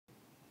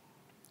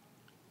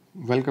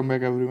Welcome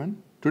back everyone.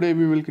 Today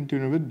we will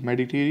continue with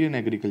Mediterranean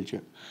agriculture,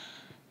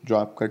 जो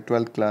आपका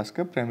 12th class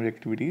का primary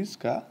activities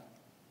का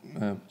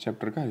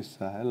chapter का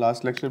हिस्सा है।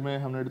 लास्ट लेक्चर में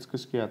हमने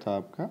डिस्कस किया था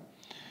आपका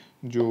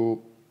जो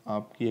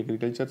आपकी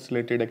एग्रीकल्चर से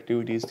रिलेटेड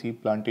एक्टिविटीज़ थी,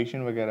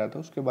 प्लांटेशन वगैरह था,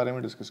 उसके बारे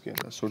में डिस्कस किया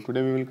था। So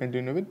today we will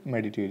continue with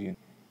Mediterranean.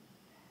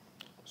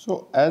 So,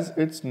 as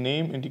its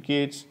name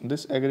indicates,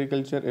 this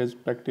agriculture is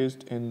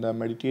practiced in the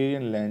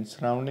Mediterranean lands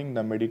surrounding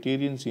the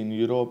Mediterranean Sea in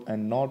Europe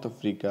and North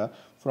Africa,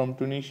 from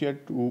Tunisia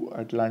to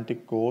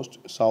Atlantic coast,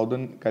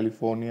 southern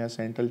California,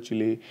 central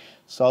Chile,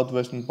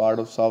 southwestern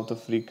part of South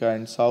Africa,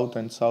 and south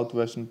and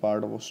southwestern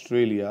part of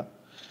Australia.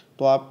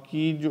 तो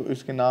आपकी जो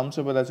इसके नाम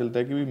से पता चलता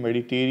है कि भी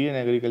मेडिटेरियन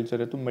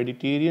एग्रीकल्चर है, तो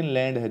मेडिटेरियन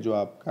लैंड है जो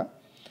आपका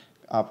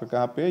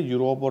कहाँ पे है?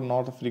 यूरोप और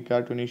नॉर्थ अफ्रीका,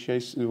 ट्यूनीशिया,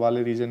 इस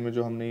वाले रीजन में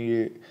जो हमने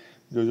ये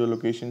जो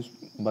लोकेशंस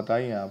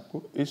बताई हैं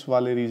आपको, इस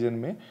वाले रीजन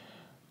में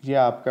ये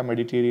आपका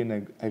मेडिटेरियन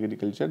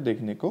एग्रीकल्चर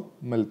देखने को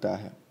मिलता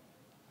है।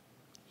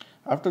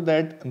 After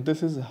that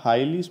this is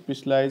highly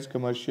specialised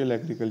commercial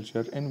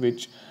agriculture in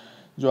विच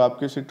जो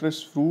आपके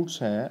सिट्रस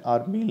फ्रूट्स हैं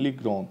आर मेनली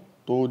ग्रोन।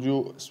 तो जो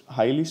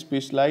हाईली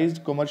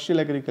स्पेशलाइज्ड कमर्शियल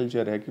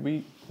एग्रीकल्चर है कि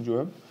भाई जो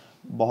है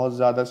बहुत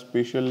ज़्यादा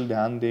स्पेशल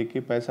ध्यान दे के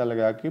पैसा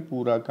लगा के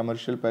पूरा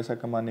कमर्शियल पैसा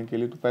कमाने के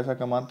लिए, तो पैसा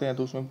कमाते हैं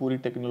तो उसमें पूरी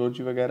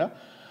टेक्नोलॉजी वगैरह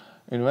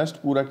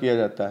इन्वेस्ट पूरा किया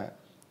जाता है,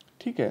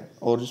 ठीक है।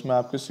 और जिसमें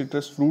आपके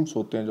सिट्रस फ्रूट्स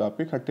होते हैं, जो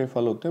आपके खट्टे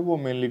फल होते हैं, वो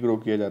मेनली ग्रो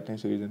किए जाते हैं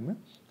इस रीजन में।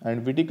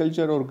 एंड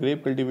विटिकल्चर और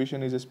grep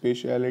cultivation is a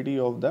speciality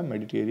of the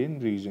Mediterranean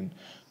reason.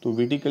 तो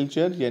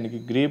विटिकल्चर यानी कि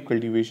ग्रेप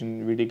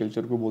कल्टीवेशन,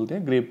 विटिकल्चर को बोलते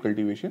हैं ग्रेप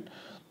कल्टीवेशन,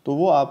 तो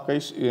वो आपका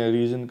इस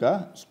रीजन का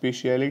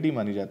स्पेशलिटी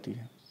मानी जाती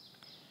है।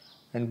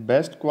 And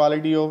best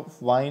quality of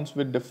wines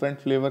with different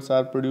flavours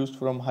are produced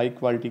from high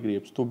quality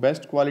grapes. तो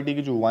बेस्ट क्वालिटी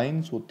की जो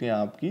वाइन्स होती हैं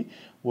आपकी,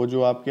 वो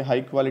जो आपके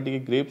हाई क्वालिटी के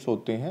ग्रेप्स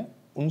होते हैं,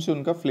 उनसे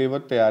उनका फ्लेवर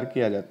तैयार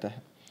किया जाता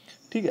है,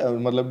 ठीक है।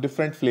 मतलब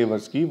डिफरेंट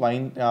फ्लेवर्स की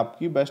वाइन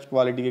आपकी बेस्ट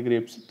क्वालिटी के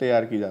ग्रेप्स से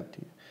तैयार की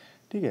जाती है,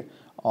 ठीक है।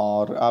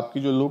 और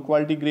आपकी जो लो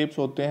क्वालिटी ग्रेप्स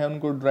होते हैं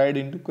उनको ड्राइड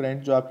इनटू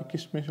करेंट, जो आपकी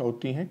किशमिश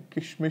होती हैं,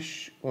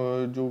 किशमिश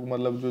जो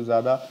मतलब जो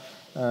ज़्यादा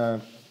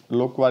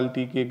लो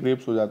क्वालिटी के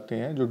ग्रेप्स हो जाते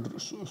हैं, जो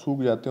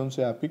सूख जाते हैं,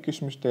 उनसे आपकी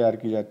किशमिश तैयार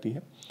की जाती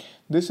है।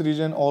 This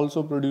reason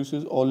also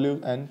produces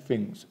olive and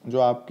figs, जो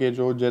आपके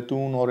जो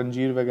जैतून और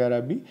अंजीर वगैरह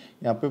भी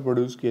यहाँ पे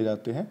प्रोड्यूस किए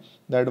जाते हैं।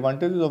 The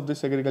advantages of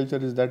this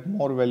agriculture is that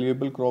more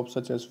valuable crops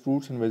such as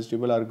fruits and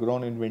vegetable are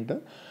grown in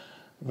winter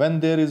when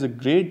there is a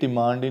great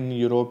demand in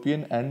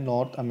European and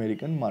north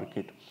American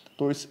market.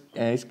 तो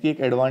इसकी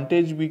एक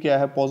advantage भी क्या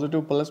है,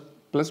 positive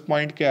plus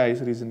point क्या है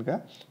इस reason का,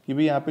 कि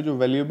भाई यहाँ पे जो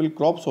वैल्यूएबल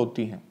क्रॉप्स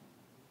होती हैं,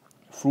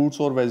 फ्रूट्स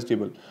और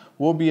वेजिटेबल,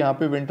 वो भी यहाँ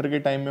पे विंटर के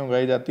टाइम में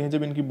उगाई जाती हैं,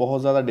 जब इनकी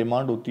बहुत ज़्यादा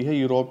डिमांड होती है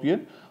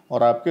यूरोपियन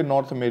और आपके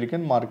नॉर्थ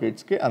अमेरिकन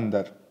मार्केट्स के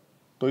अंदर,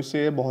 तो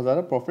इससे ये बहुत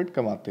ज़्यादा प्रॉफिट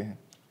कमाते हैं।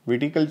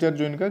 विटिकल्चर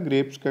जो इनका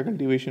ग्रेप्स का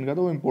कल्टीवेशन का,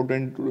 तो वो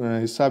इम्पोर्टेंट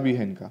हिस्सा भी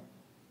है इनका।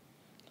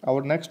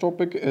 Our next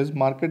topic is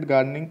market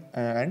gardening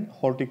and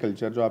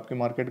horticulture, जो आपकी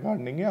मार्केट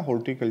गार्डनिंग या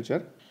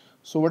horticulture.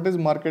 So what is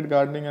market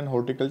gardening and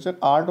horticulture?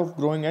 Art of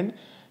growing and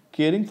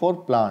caring for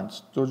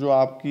plants. तो जो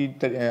आपकी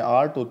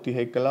आर्ट होती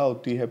है, कला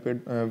होती है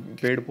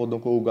पेड़ पौधों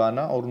को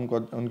उगाना और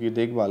उनकी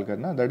देखभाल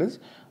करना, that is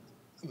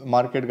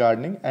market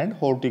gardening and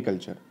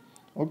horticulture.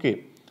 Okay,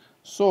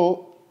 so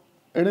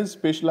it is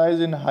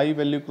specialise in high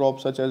value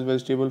crops such as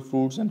vegetable,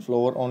 fruits and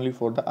flower only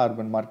for the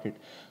urban market.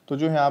 तो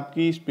जो है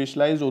आपकी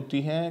स्पेशलाइज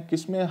होती हैं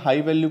किसमें?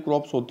 हाई वैल्यू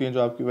क्रॉप्स होती हैं,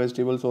 जो आपकी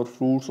वेजिटेबल्स और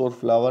फ्रूट्स और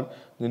फ्लावर,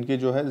 जिनकी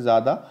जो है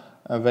ज़्यादा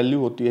वैल्यू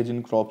होती है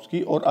जिन क्रॉप्स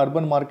की, और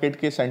अर्बन मार्केट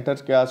के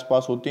सेंटर्स के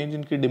आसपास होती हैं,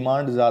 जिनकी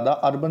डिमांड ज़्यादा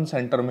अर्बन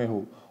सेंटर में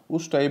हो,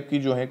 उस टाइप की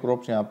जो है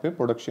क्रॉप्स यहाँ पे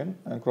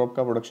क्रॉप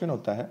का प्रोडक्शन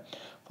होता है।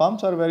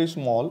 Farms are very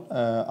small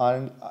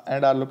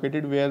and are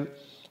located where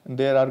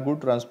there are good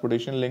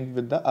transportation link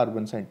with the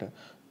urban centre.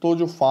 तो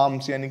जो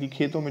फार्म्स यानी कि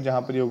खेतों में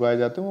जहाँ पर ये उगाए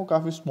जाते हैं, वो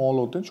काफ़ी स्मॉल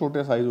होते हैं,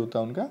 छोटे साइज होता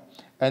है उनका,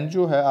 एंड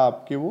जो है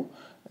आपके वो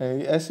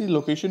ऐसी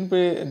लोकेशन पे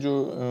जो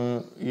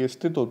ये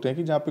स्थित होते हैं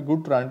कि जहाँ पे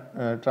गुड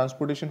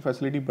ट्रांसपोर्टेशन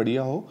फैसिलिटी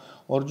बढ़िया हो,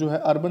 और जो है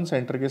अर्बन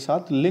सेंटर के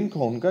साथ लिंक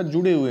हो, उनका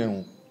जुड़े हुए हों।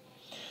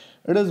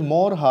 It is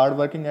more hard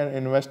working and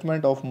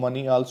investment of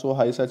money also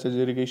high such as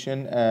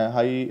irrigation,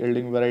 high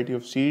yielding variety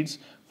of seeds,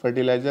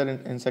 fertiliser,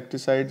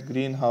 insecticides,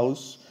 green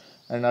house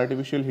and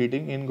artificial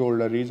heating in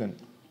colder reason.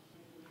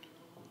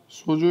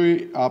 सो जो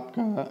ये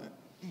आपका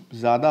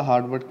ज़्यादा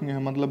हार्ड वर्किंग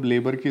है, मतलब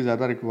labour की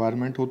ज़्यादा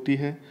requirement होती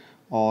है,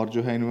 और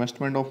जो है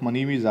इन्वेस्टमेंट ऑफ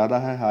मनी भी ज़्यादा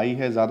है, हाई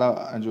है ज़्यादा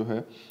जो है,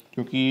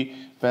 क्योंकि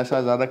पैसा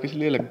ज़्यादा किस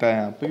लिए लगता है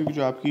यहाँ पे, क्योंकि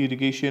जो आपकी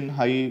irrigation,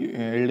 high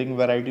yielding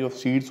variety of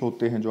seeds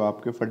होते हैं, जो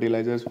आपके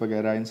फर्टिलाइजर्स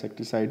वगैरह,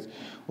 इंसेक्टिसाइड्स,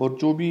 और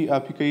जो भी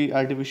आपकी कई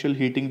आर्टिफिशियल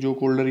हीटिंग, जो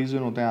कोल्डर रीजन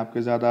होते हैं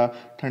आपके, ज़्यादा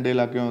ठंडे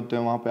इलाके होते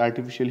हैं, वहाँ पे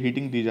आर्टिफिशियल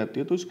हीटिंग दी जाती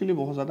है, तो इसके लिए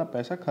बहुत ज़्यादा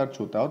पैसा खर्च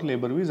होता है और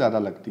लेबर भी ज़्यादा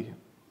लगती है।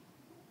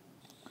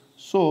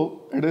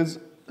 So it is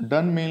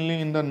done mainly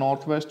in the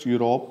north west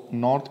Europe,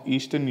 north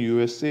eastern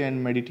USA and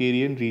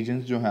Mediterranean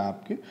regions जो हैं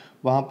आपके,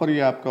 वहाँ पर ये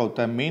आपका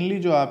होता है। मेनली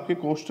जो आपके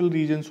कोस्टल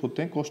रीजन्स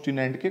होते हैं,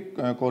 कोस्टिनेंट के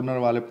कॉर्नर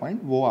वाले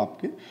पॉइंट, वो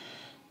आपके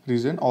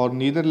रीजन। और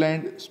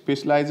नीदरलैंड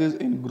स्पेशलाइजेज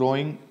इन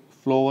ग्रोइंग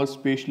फ्लावर्स,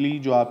 स्पेशली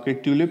जो आपके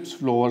ट्यूलिप्स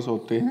फ्लावर्स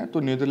होते हैं, तो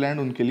नीदरलैंड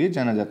उनके लिए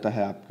जाना जाता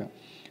है आपका।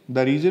 The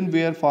region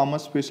where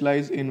farmers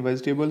specialise in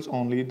vegetables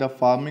only the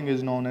farming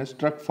is known as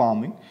truck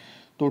farming.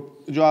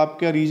 तो जो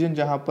आपका रीजन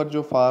जहाँ पर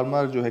जो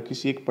फार्मर जो है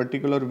किसी एक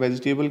पर्टिकुलर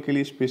वेजिटेबल के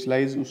लिए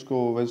स्पेशलाइज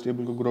उसको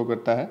वेजिटेबल को ग्रो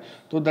करता है,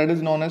 तो that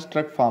is known as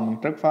truck farming.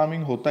 Truck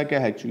farming होता क्या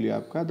है एक्चुअली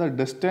आपका, the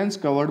distance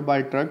covered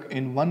by truck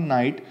in one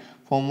night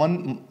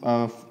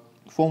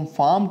from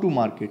farm to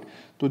market.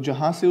 तो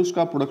जहाँ से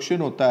उसका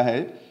प्रोडक्शन होता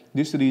है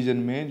जिस रीजन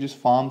में, जिस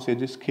फार्म से,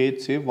 जिस खेत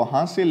से,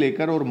 वहाँ से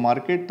लेकर और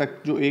मार्केट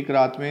तक जो एक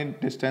रात में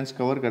डिस्टेंस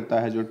कवर करता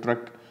है जो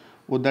ट्रक,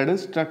 वो that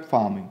is truck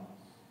farming.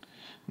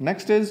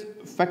 Next is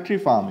factory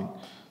farming.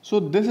 So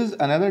this is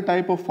another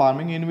type of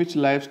farming in which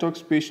live stock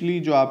specially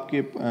जो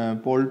आपके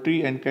पोल्ट्री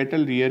एंड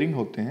कैटल रियरिंग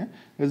होते हैं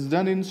is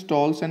done in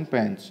stalls and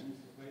pains.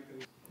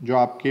 जो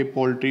आपके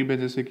poultry में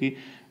जैसे कि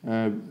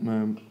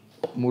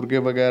मुर्गे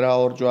वगैरह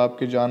और जो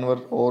आपके जानवर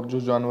और जो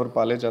जानवर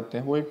पाले जाते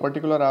हैं वो एक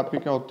पर्टिकुलर आपके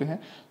क्या होते हैं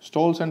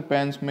स्टॉल्स एंड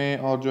पेन्स में,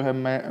 और जो है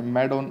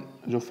मेड ऑन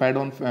जो fade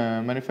on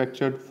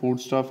manufactured food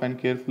stuff and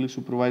carefully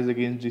supervise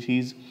against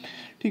disease.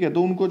 ठीक है,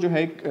 तो उनको जो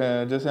है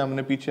जैसे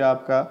हमने पीछे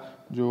आपका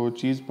जो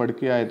चीज़ पढ़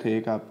के आए थे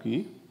एक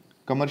आपकी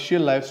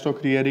कमर्शियल लाइफ स्टॉक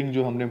रियरिंग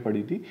जो हमने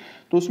पढ़ी थी,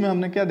 तो उसमें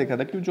हमने क्या देखा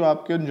था कि जो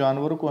आपके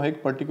जानवरों को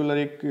एक पर्टिकुलर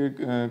एक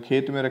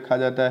खेत में रखा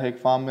जाता है, एक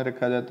फार्म में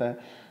रखा जाता है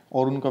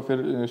और उनका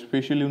फिर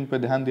स्पेशली उन पर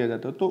ध्यान दिया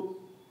जाता है। तो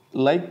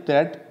लाइक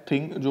दैट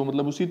थिंग जो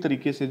मतलब उसी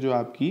तरीके से जो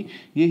आपकी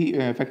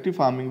ये फैक्ट्री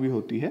फार्मिंग भी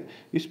होती है,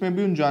 इसमें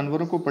भी उन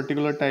जानवरों को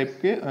पर्टिकुलर टाइप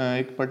के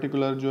एक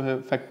पर्टिकुलर जो है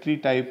फैक्ट्री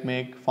टाइप में,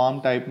 एक फार्म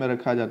टाइप में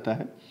रखा जाता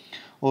है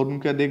और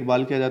उनका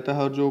देखभाल किया जाता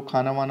है और जो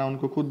खाना वाना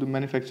उनको खुद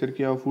मैन्युफैक्चर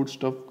किया हुआ फूड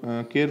स्टफ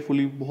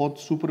केयरफुली बहुत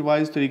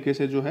सुपरवाइज तरीके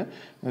से जो है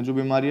जो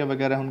बीमारियां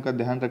वगैरह उनका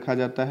ध्यान रखा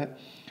जाता है।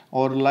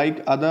 और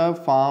लाइक अदर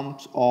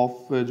फार्म्स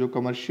ऑफ जो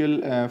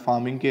कमर्शियल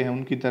फार्मिंग के हैं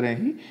उनकी तरह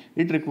ही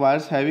it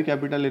requires heavy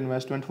capital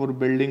investment for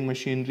building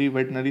machinery,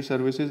 veterinary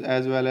services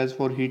as well as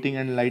for heating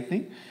and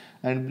lightning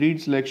and breed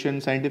selection,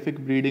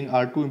 scientific breeding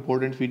are to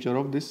important feature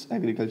of this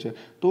agriculture.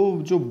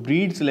 तो जो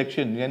breed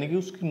selection यानी कि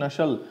उसकी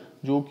नस्ल,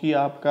 जो कि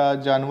आपका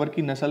जानवर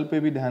की नस्ल पे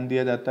भी ध्यान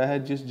दिया जाता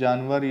है, जिस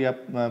जानवर या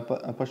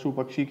पशु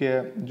पक्षी के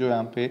जो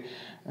यहाँ पे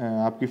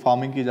आपकी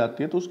फार्मिंग की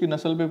जाती है तो उसकी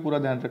नस्ल पे पूरा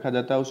ध्यान रखा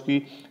जाता है, उसकी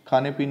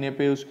खाने पीने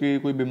पे उसकी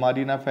कोई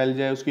बीमारी ना फैल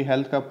जाए, उसकी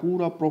हेल्थ का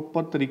पूरा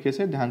प्रॉपर तरीके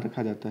से ध्यान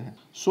रखा जाता है।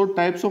 सो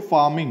types of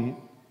farming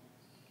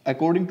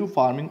according to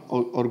farming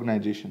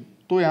organisation.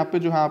 तो यहाँ पे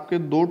जो है आपके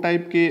दो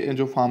टाइप के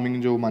जो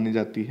फार्मिंग जो मानी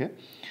जाती है,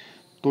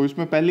 तो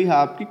इसमें पहली है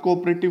आपकी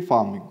कोऑपरेटिव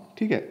फार्मिंग।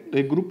 ठीक है,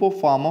 एक group of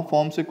farmer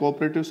forms a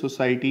cooperative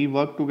society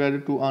work together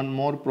to earn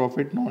more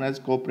profit known as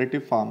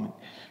cooperative farming.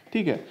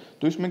 ठीक है,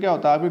 तो इसमें क्या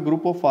होता है आपके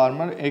ग्रुप ऑफ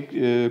फार्मर एक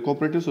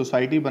कोऑपरेटिव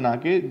सोसाइटी बना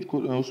के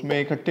उसमें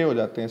इकट्ठे हो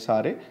जाते हैं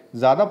सारे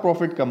ज़्यादा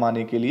प्रॉफिट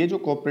कमाने के लिए, जो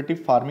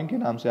कोऑपरेटिव फार्मिंग के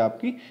नाम से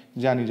आपकी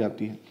जानी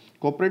जाती है।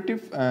 Cooperative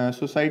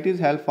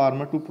societies help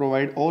farmer to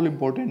provide all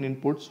important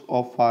inputs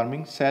of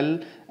farming,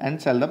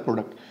 cell the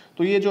product.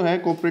 तो ये जो है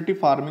कोऑपरेटिव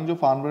फार्मिंग, जो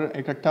फार्मर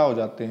इकट्ठा हो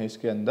जाते हैं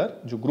इसके अंदर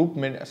जो ग्रुप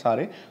में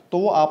सारे, तो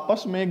वो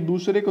आपस में एक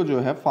दूसरे को जो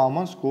है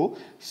फार्मर्स को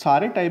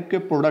सारे टाइप के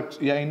प्रोडक्ट्स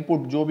या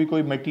इनपुट जो भी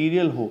कोई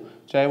मटेरियल हो,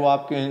 चाहे वो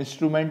आपके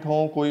इंस्ट्रूमेंट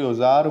हो, कोई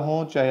औजार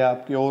हो, चाहे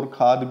आपके और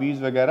खाद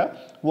बीज वगैरह,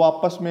 वो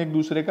आपस में एक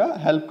दूसरे का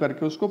हेल्प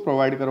करके उसको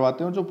प्रोवाइड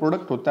करवाते हैं। जो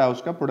प्रोडक्ट होता है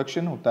उसका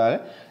प्रोडक्शन होता है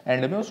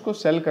एंड में उसको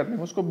सेल करने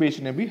में, उसको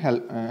बेचने भी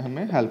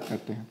हमें हेल्प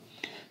करते हैं।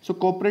 सो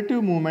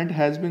cooperative movement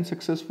has been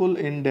successful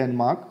in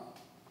Denmark,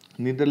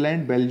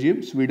 Netherlands,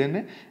 Belgium, Sweden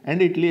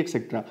and Italy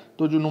etcetera.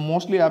 तो जो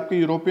मोस्टली आपके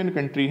यूरोपियन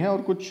कंट्री हैं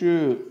और कुछ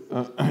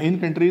इन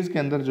कंट्रीज़ के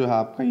अंदर जो है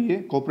आपका ये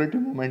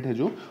कोऑपरेटिव मूवमेंट है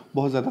जो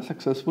बहुत ज़्यादा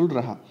सक्सेसफुल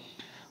रहा।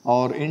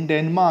 और इन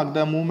Denmark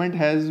the movement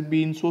has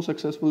been so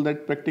successful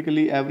that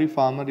practically every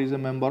farmer is a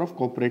member of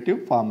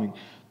cooperative farming.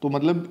 तो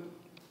मतलब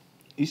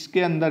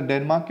इसके अंदर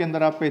डेनमार्क के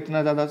अंदर आपका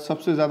इतना ज़्यादा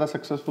सबसे ज़्यादा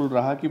सक्सेसफुल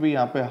रहा कि भाई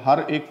यहाँ पे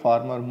हर एक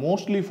फार्मर,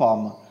 मोस्टली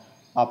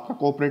फार्मर आपका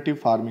कोऑपरेटिव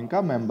फार्मिंग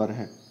का मेंबर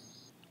है।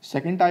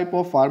 Second type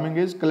of farming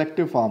is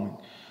collective farming.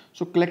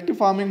 So collective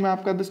farming में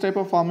आपका this type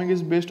of farming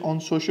is based on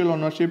social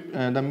ownership,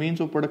 the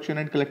means of production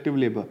and collective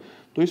labor.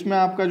 तो इसमें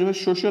आपका जो है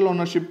social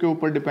ownership के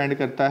ऊपर डिपेंड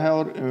करता है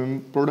और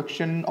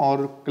प्रोडक्शन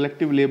और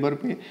collective labor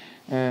पे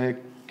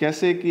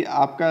कैसे कि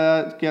आपका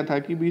क्या था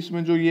कि भी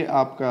इसमें जो ये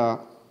आपका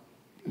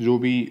जो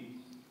भी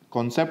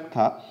कॉन्सेप्ट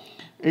था,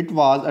 it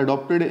was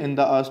adopted in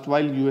the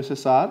erstwhile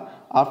USSR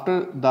after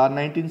the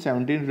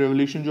 1917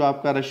 revolution. जो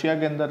आपका रशिया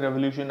के अंदर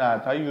रेवोल्यूशन आया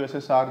था,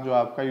 USSR जो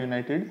आपका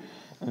यूनाइटेड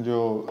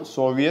जो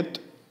सोवियत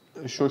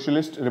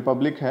सोशलिस्ट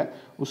रिपब्लिक है,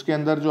 उसके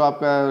अंदर जो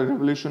आपका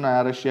रेवोल्यूशन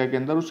आया रशिया के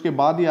अंदर, उसके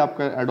बाद ही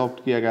आपका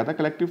अडॉप्ट किया गया था।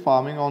 कलेक्टिव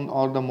फार्मिंग ऑन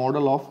और the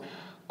model of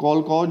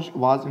कॉलकॉज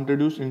was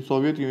introduced in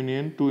Soviet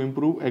union to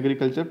improve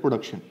agriculture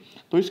production.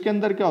 तो इसके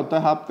अंदर क्या होता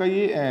है आपका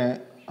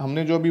ये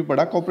हमने जो अभी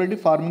पढ़ा कोऑपरेटिव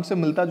फार्मिंग से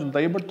मिलता जुलता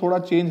है, बट थोड़ा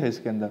चेंज है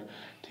इसके अंदर।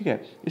 ठीक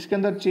है, इसके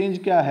अंदर चेंज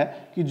क्या है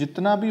कि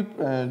जितना भी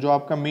जो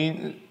आपका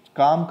मेन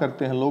काम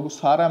करते हैं लोग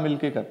सारा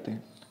मिलके करते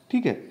हैं।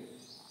 ठीक है,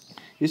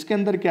 इसके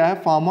अंदर क्या है,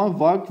 farmer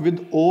work with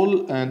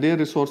all there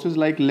resources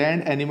like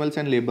land, animals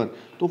and labour.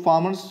 तो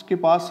फार्मर्स के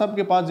पास,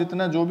 सबके पास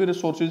जितना जो भी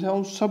रिसोर्सेज है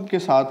उन सब के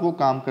साथ वो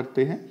काम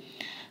करते हैं।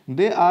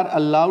 They are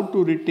allowed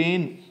to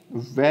retain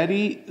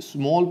very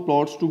small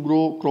plots to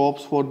grow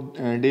crops for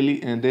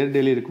their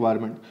daily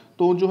requirement.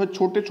 तो जो है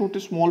छोटे छोटे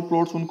स्मॉल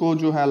प्लॉट्स उनको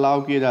जो है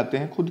अलाउ किए जाते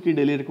हैं खुद की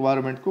डेली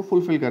रिक्वायरमेंट को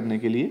फुलफिल करने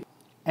के लिए।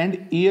 And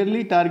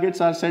yearly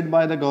targets are set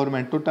by the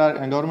government. तो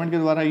गवर्नमेंट के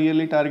द्वारा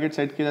ईयरली टारगेट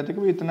सेट किए जाते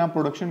हैं कि इतना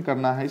प्रोडक्शन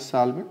करना है इस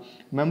साल में।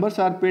 Members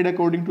are paid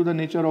according to the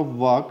nature of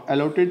work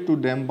allotted to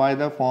them by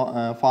the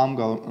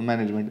farm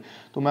management.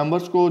 तो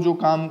मेंबर्स को जो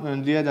काम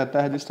दिया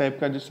जाता है जिस टाइप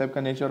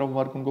का नेचर ऑफ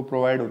वर्क उनको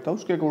प्रोवाइड होता है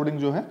उसके अकॉर्डिंग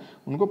जो है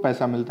उनको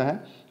पैसा मिलता है।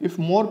 If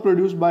more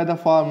produce by the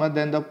farmer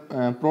then the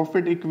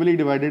profit equally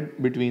divided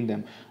between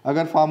them.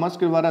 अगर फार्मर्स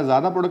के द्वारा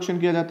ज़्यादा प्रोडक्शन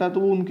किया जाता है तो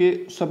वो उनके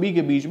सभी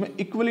के बीच में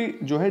इक्वली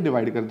जो है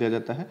डिवाइड कर दिया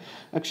जाता है।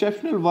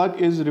 Exceptional work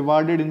is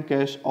rewarded in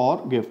cash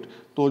और गिफ्ट।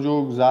 तो जो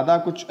ज़्यादा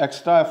कुछ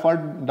एक्स्ट्रा एफर्ट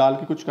डाल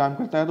के कुछ काम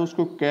करता है तो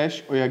उसको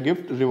कैश या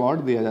गिफ्ट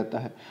रिवॉर्ड दिया जाता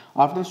है।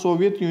 After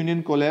Soviet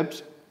union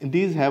collapse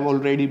these have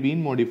already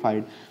been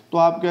modified. तो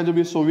आपका जब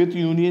ये सोवियत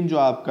यूनियन जो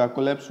आपका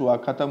कोलैप्स हुआ,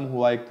 ख़त्म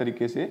हुआ एक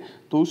तरीके से,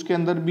 तो उसके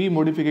अंदर भी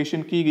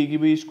मॉडिफिकेशन की गई कि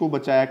भाई इसको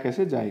बचाया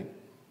कैसे जाए।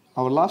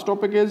 Our last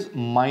topic is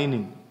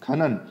mining,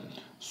 खनन।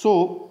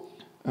 सो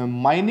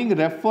mining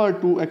refer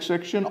to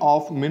extraction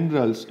of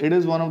minerals. It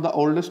is one of the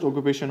oldest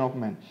occupation of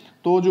man.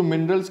 तो जो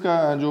मिनरल्स का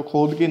जो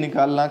खोद के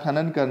निकालना,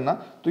 खनन करना,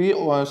 तो ये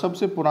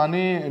सबसे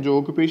पुराने जो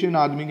ऑक्यूपेशन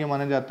आदमी के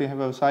माने जाते हैं,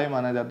 व्यवसाय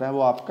माना जाता है,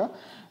 वो आपका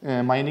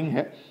माइनिंग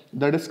है।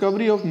 The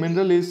discovery of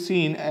mineral is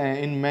seen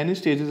in many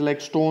stages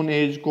like stone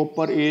age,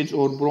 copper age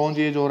और ब्रॉन्ज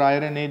एज और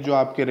आयरन एज जो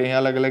आपके रहे हैं,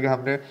 अलग अलग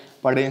हमने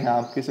पढ़े हैं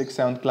आपकी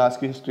 6th-7th क्लास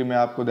की हिस्ट्री में,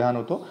 आपको ध्यान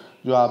हो तो,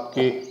 जो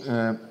आपके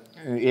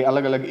ये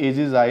अलग अलग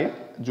एजेस आए,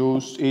 जो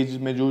उस एज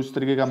में जो इस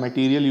तरीके का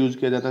मटेरियल यूज़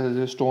किया जाता है,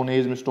 जैसे स्टोन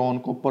एज में स्टोन,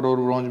 कॉपर और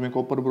ब्रॉन्ज में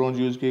कॉपर ब्रॉन्ज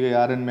यूज़ किया गया,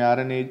 आयरन में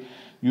आयरन एज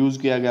यूज़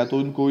किया गया, तो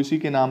इनको इसी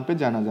के नाम पे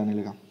जाना जाने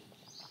लगा।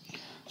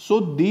 So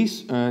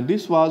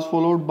this was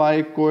followed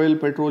by coil,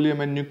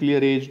 petroleum and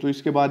nuclear as. तो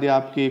इसके बाद ये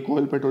आपके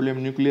कोयल, पेट्रोलियम,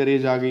 न्यूक्लियर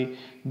एज आ गई।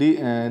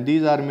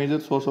 These are major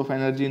source of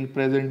energy in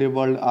present day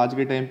world. आज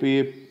के टाइम पे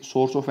ये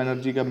सोर्स ऑफ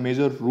एनर्जी का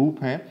मेजर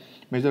रूप है,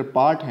 मेजर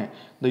पार्ट है।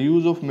 The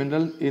use of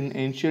mineral in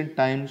ancient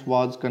times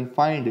was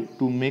confined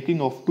to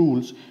making of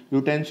tools,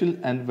 utensil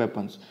and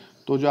weapons.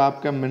 तो जो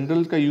आपका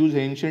मिनरल का यूज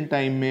है एंशियंट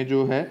टाइम में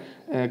जो है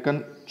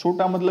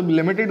छोटा मतलब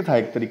लिमिटेड था,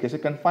 एक तरीके से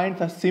कन्फाइंड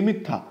था,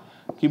 सीमित था,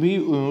 कि भी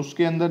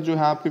उसके अंदर जो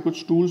है आपके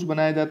कुछ टूल्स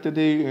बनाए जाते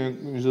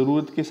थे,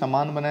 ज़रूरत के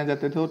सामान बनाए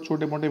जाते थे, और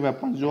छोटे मोटे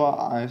वेपन्स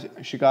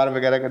जो शिकार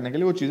वगैरह करने के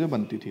लिए वो चीज़ें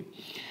बनती थी।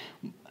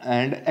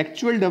 And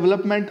actual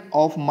development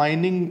of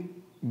mining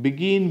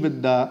begin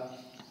with the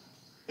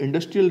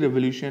industrial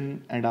revolution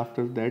and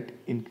after that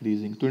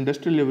increasing. तो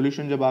इंडस्ट्रियल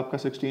रेवोल्यूशन जब आपका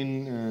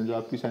 16 जो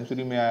आपकी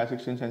सेंचुरी में आया,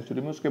 16th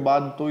सेंचुरी में, उसके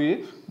बाद तो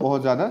ये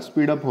बहुत ज़्यादा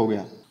स्पीड अप हो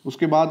गया।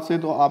 उसके बाद से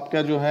तो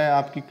आपका जो है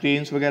आपकी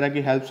क्रेन्स वगैरह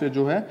की हेल्प से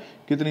जो है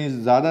कितनी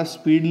ज़्यादा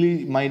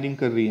स्पीडली माइनिंग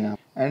कर रही हैं।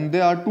 And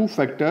there are 2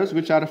 factors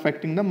which are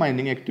affecting the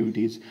mining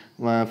activities.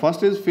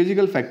 First is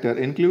physical factor,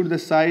 include the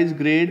size,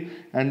 grade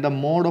and the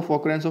mode of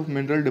occurrence of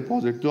mineral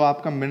deposit. जो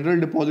आपका मिनरल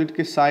डिपॉजिट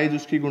के साइज,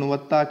 उसकी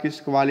गुणवत्ता किस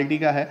quality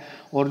का है,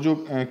 और जो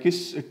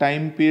किस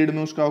टाइम पीरियड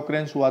में उसका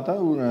ऑकरेंस हुआ था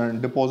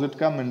डिपॉजिट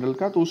का, मिनरल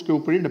का, तो उसके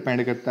ऊपर ही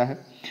डिपेंड करता है।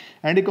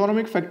 And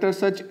economic factor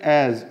such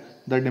as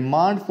the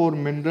demand for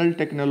mineral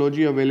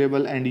technology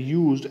available and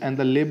used and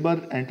the labor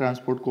and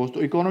transport cost।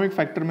 तो इकोनॉमिक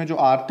फैक्टर में जो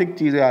आर्थिक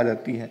चीज़ें आ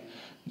जाती हैं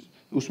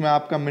उसमें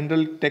आपका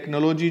मिनरल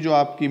टेक्नोलॉजी, जो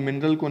आपकी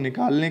मिनरल को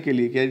निकालने के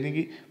लिए, यानी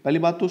कि पहली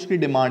बात तो उसकी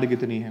डिमांड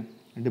कितनी है,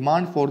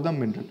 डिमांड फॉर द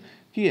मिनरल,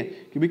 ठीक है,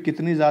 कि भाई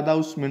कितनी ज़्यादा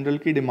उस मिनरल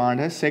की डिमांड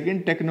है।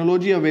 सेकंड,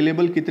 टेक्नोलॉजी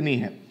अवेलेबल कितनी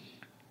है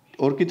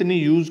और कितनी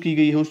यूज़ की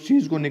गई है उस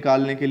चीज़ को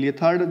निकालने के लिए।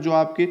 थर्ड, जो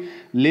आपके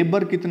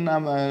लेबर कितना,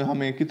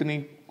 हमें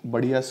कितनी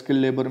बढ़िया स्किल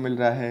लेबर मिल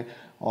रहा है,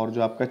 और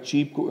जो आपका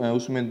चीप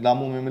उसमें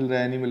दामों में मिल रहा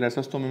है, नहीं मिल रहा है,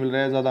 सस्तों में मिल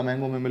रहा है, ज़्यादा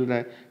महंगों में मिल रहा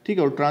है, ठीक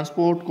है, और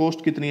ट्रांसपोर्ट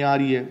कॉस्ट कितनी आ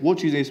रही है, वो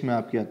चीज़ें इसमें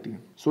आपकी आती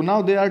हैं। So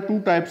now there are 2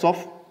 types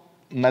of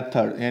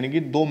method, यानी कि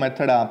 2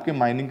 मेथड है आपके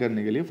माइनिंग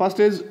करने के लिए। फर्स्ट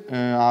इज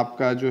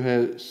आपका जो है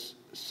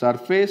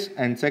surface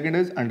and second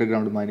is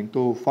underground mining.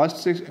 तो फर्स्ट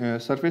से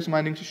सरफेस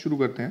माइनिंग से शुरू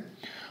करते हैं।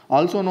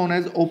 Also known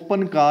as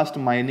open cast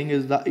mining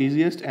is the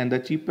easiest and the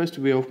cheapest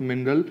way of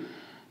mineral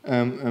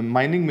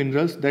mining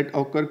minerals that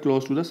occur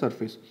close to the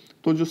surface.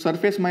 तो जो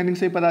surface mining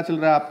से ही पता चल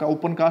रहा है, आपका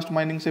ओपन कास्ट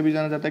माइनिंग से भी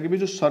जाना जाता है कि भाई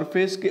जो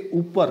सरफेस के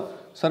ऊपर,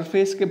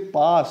 सरफेस के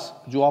पास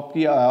जो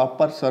आपकी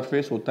अपर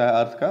सरफेस होता है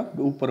अर्थ का,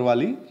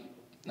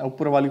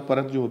 ऊपर वाली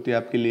परत जो होती है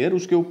आपकी लेयर,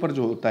 उसके ऊपर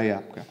जो होता है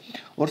आपका,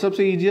 और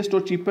सबसे ईजिएस्ट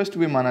और चीपेस्ट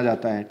वे माना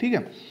जाता है, ठीक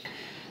है।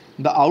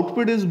 The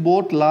output is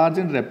both large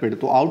and rapid.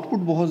 तो आउटपुट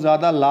बहुत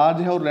ज़्यादा लार्ज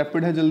है और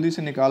रैपिड है, जल्दी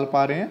से निकाल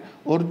पा रहे हैं।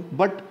 और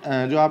बट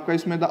जो आपका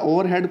इसमें the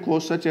overhead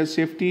cost such as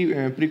safety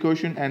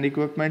precaution and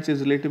equipments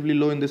is relatively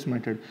low in this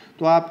method.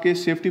 तो आपके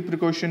सेफ्टी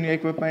प्रिकॉशन या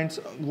इक्विपमेंट्स,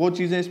 वो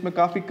चीज़ें इसमें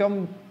काफ़ी कम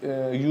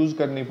यूज़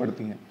करनी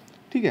पड़ती हैं,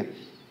 ठीक है।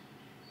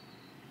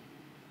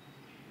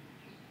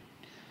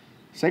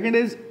 Second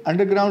is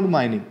underground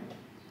mining.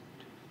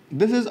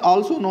 This is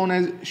also known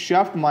as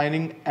shaft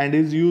mining and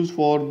is used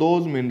for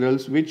those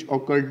minerals which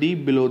occur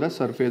deep below the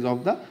surface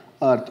of the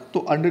earth। तो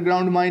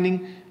अंडरग्राउंड माइनिंग,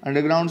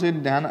 अंडरग्राउंड से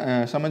ध्यान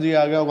समझ ही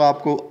आ गया होगा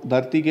आपको,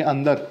 धरती के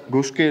अंदर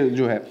घुस के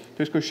जो है,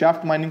 तो इसको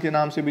शाफ्ट माइनिंग के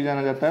नाम से भी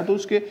जाना जाता है। तो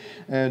उसके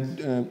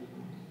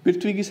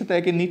पृथ्वी की सतह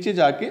के नीचे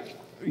जाके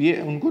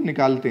ये उनको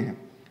निकालते हैं,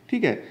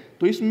 ठीक है।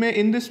 तो इसमें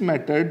इन दिस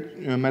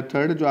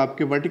मेथड जो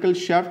आपके vertical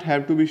shaft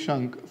have to be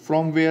शंक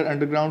from where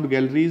underground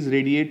galleries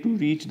radiate to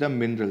reach the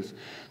minerals.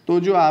 तो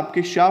जो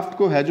आपके शाफ्ट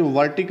को है जो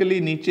वर्टिकली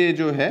नीचे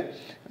जो है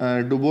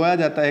डुबोया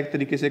जाता है एक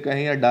तरीके से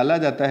कहीं, या डाला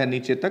जाता है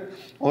नीचे तक,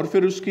 और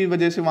फिर उसकी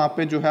वजह से वहाँ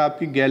पे जो है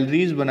आपकी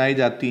गैलरीज बनाई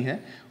जाती हैं,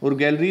 और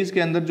गैलरीज के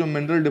अंदर जो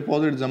मिनरल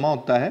डिपॉजिट जमा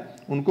होता है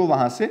उनको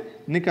वहाँ से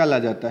निकाला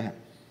जाता है।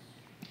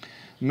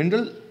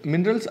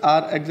 Minerals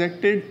are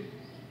extracted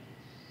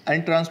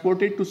and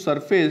transported to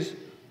surface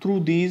through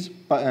these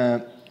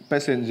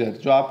passenger.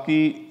 जो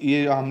आपकी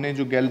ये हमने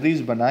जो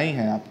गैलरीज बनाई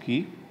हैं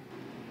आपकी,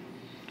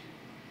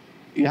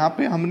 यहाँ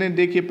पे हमने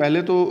देखिए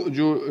पहले तो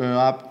जो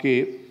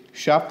आपके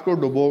शाफ्ट को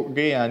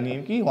डुबोगे,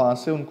 यानी कि वहाँ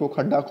से उनको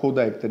खड्डा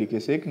खोदा एक तरीके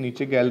से, एक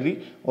नीचे गैलरी,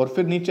 और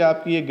फिर नीचे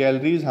आपकी ये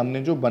गैलरीज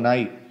हमने जो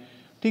बनाई,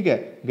 ठीक है,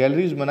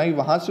 गैलरीज बनाई,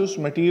 वहाँ से उस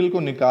मटेरियल को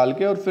निकाल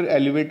के और फिर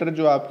एलिवेटर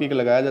जो आपकी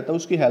लगाया जाता है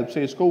उसकी हेल्प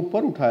से इसको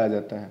ऊपर उठाया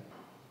जाता है।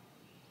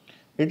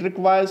 It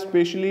requires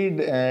specially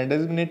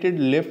designated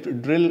lift,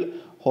 drill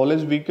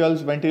haulage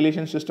vehicles,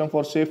 ventilation system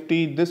for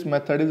safety. This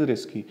method is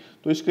risky.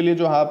 तो इसके लिए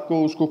जो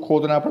आपको उसको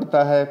खोदना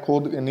पड़ता है,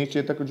 खोद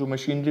नीचे तक जो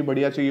मशीनरी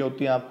बढ़िया चाहिए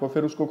होती है आपको,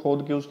 फिर उसको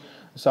खोद के उस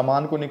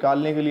सामान को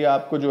निकालने के लिए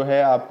आपको जो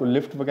है आपको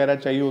लिफ्ट वगैरह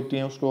चाहिए होती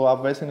है, उसको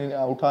आप वैसे नहीं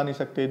उठा नहीं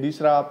सकते।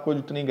 दूसरा, आपको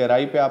जितनी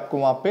गहराई पे आपको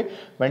वहाँ पे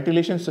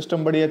वेंटिलेशन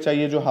सिस्टम बढ़िया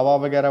चाहिए जो हवा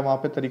वगैरह वहाँ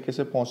पे तरीके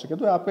से पहुँच सके।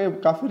 तो यहाँ पे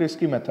काफ़ी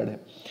रिस्की मेथड है।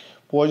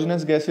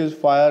 Poisonous gases,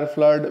 fire,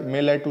 flood may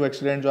led to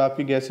accident. जो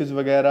आपकी गैसेज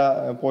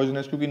वगैरह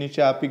पॉइजनस, क्योंकि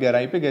नीचे आपकी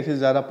गहराई पे गैसेज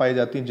ज़्यादा पाई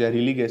जाती हैं,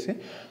 जहरीली गैसें,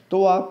 तो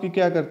वो आपकी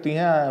क्या करती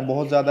हैं,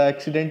 बहुत ज़्यादा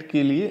एक्सीडेंट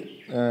के लिए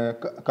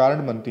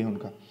कारण बनती हैं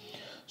उनका।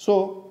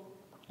 सो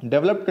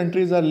developed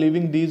countries are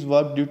living these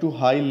work due to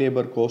high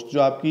labour cost. जो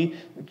आपकी,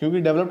 क्योंकि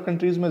डेवलप्ड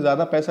कंट्रीज में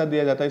ज़्यादा पैसा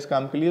दिया जाता है इस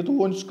काम के लिए, तो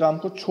वो इस काम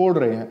को छोड़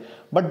रहे हैं।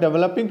 But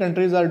developing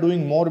countries are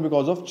doing more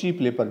because of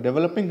cheap labour.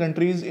 Developing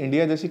countries,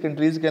 India जैसी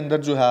कंट्रीज के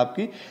अंदर जो है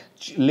आपकी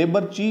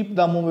लेबर चीप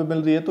दामों में मिल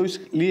रही है, तो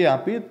इसलिए यहाँ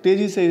पे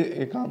तेजी से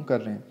ये काम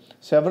कर रहे हैं।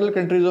 Several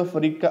countries of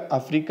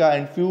Africa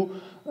and few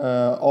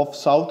of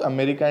south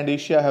America and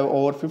Asia have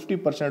over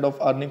 50% of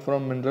earning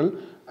from mineral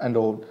and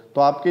all.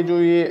 तो आपके जो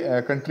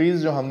ये कंट्रीज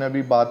जो हमने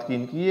अभी बात की,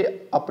 इनकी ये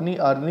अपनी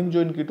अर्निंग,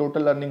 जो इनकी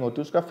टोटल अर्निंग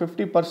होती है उसका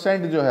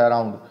 50% जो है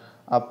अराउंड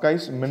आपका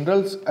इस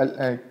मिनरल्स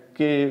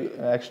के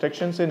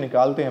एक्सट्रैक्शन से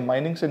निकालते हैं,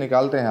 माइनिंग से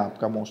निकालते हैं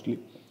आपका मोस्टली,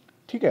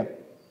 ठीक है।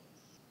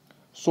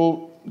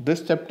 So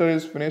this chapter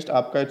is finished.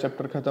 आपका ये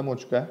चैप्टर खत्म हो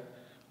चुका है।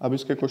 अब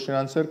इसके क्वेश्चन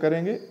आंसर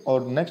करेंगे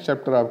और नेक्स्ट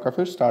चैप्टर आपका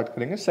फिर स्टार्ट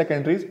करेंगे,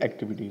 सेकेंडरीज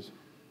एक्टिविटीज़।